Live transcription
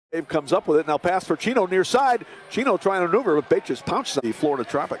Dave comes up with it. Now pass for Chino near side. Chino trying to maneuver, but Becic pounces on the Florida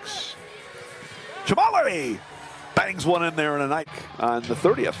Tropics. Chamalevi bangs one in there in a night on the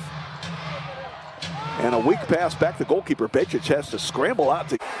 30th. And a weak pass back to goalkeeper. Becic has to scramble out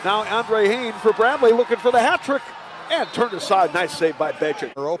to. Now Andre Hain for Bradley looking for the hat trick and turned aside. Nice save by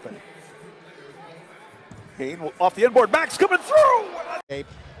Becic. They're open. Hain off the inboard. Max coming through.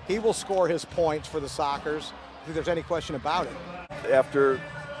 He will score his points for the Sockers. I think there's any question about it. After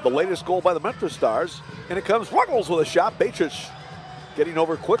the latest goal by the Metrostars, and it comes Ruggles with a shot. Becic getting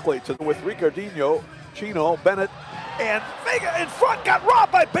over quickly with Ricardinho, Chino, Bennett, and Vega in front. Got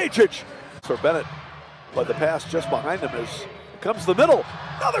robbed by Becic. For Bennett, but the pass just behind him as comes the middle.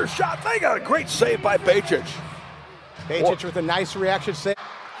 Another shot. Vega, a great save by Becic. Becic with a nice reaction save.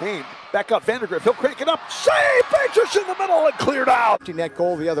 Hain back up Vandergriff. He'll crank it up. Save Becic in the middle and cleared out. That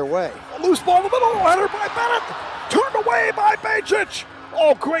goal the other way. A loose ball in the middle. Header by Bennett. Turned away by Becic.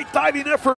 Oh, great diving effort.